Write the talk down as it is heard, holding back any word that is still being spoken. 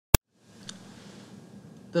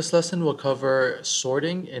This lesson will cover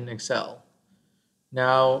sorting in Excel.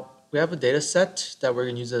 Now, we have a data set that we're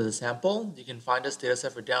going to use as a sample. You can find this data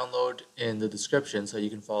set for download in the description so you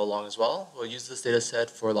can follow along as well. We'll use this data set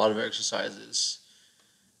for a lot of our exercises.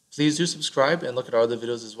 Please do subscribe and look at our other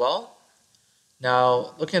videos as well.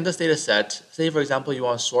 Now, looking at this data set, say for example you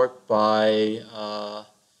want to sort by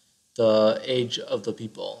the age of the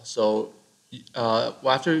people. So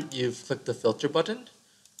after you've clicked the filter button,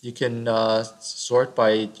 you can sort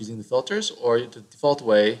by using the filters, or the default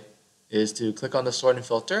way is to click on the sort and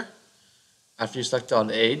filter after you select on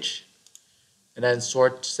the age, and then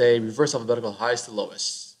sort, say, reverse alphabetical highest to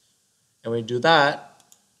lowest. And when you do that,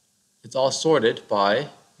 it's all sorted by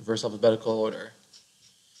reverse alphabetical order.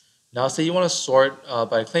 Now, say you want to sort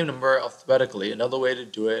by claim number alphabetically. Another way to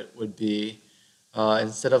do it would be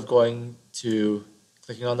instead of going to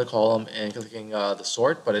clicking on the column and clicking the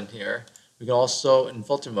sort button here, we can also, in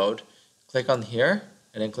filter mode, click on here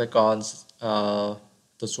and then click on the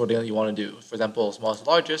sorting that you want to do. For example, smallest to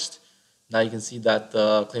largest. Now you can see that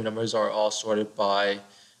the claim numbers are all sorted by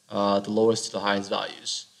the lowest to the highest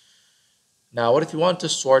values. Now, what if you want to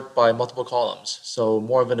sort by multiple columns? So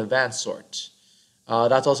more of an advanced sort.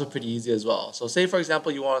 That's also pretty easy as well. So say, for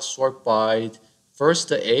example, you want to sort by first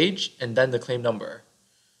the age and then the claim number.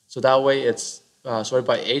 So that way it's sorted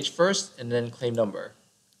by age first and then claim number.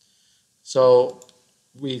 So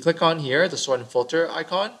we click on here, the sort and filter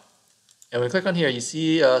icon. And when we click on here, you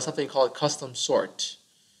see something called custom sort.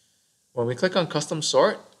 When we click on custom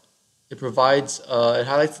sort, it provides, it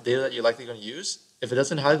highlights the data that you're likely going to use. If it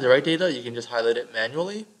doesn't highlight the right data, you can just highlight it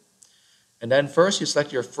manually. And then first you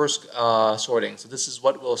select your first sorting. So this is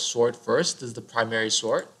what we'll sort first. This is the primary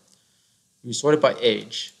sort. We sort it by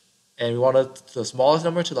age. And we want it the smallest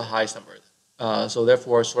number to the highest number. So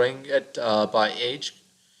therefore, sorting it by age,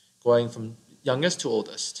 going from youngest to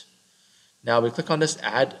oldest. Now we click on this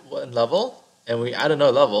add one level, and we add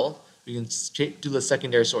another level, we can do the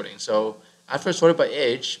secondary sorting. So after it's sorted by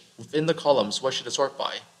age, within the columns, what should it sort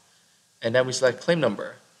by? And then we select claim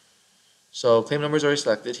number. So claim number is already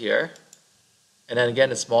selected here. And then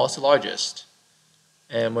again, it's smallest to largest.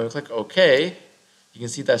 And when we click OK, you can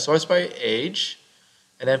see that it sorts by age.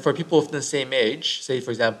 And then for people within the same age, say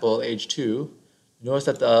for example age 2, notice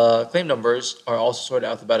that the claim numbers are also sorted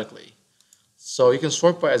alphabetically. So you can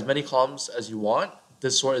sort by as many columns as you want.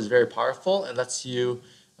 This sort is very powerful and lets you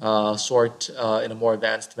sort in a more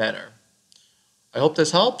advanced manner. I hope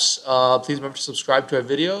this helps. Please remember to subscribe to our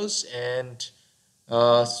videos and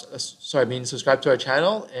subscribe to our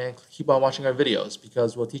channel and keep on watching our videos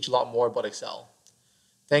because we'll teach a lot more about Excel.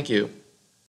 Thank you.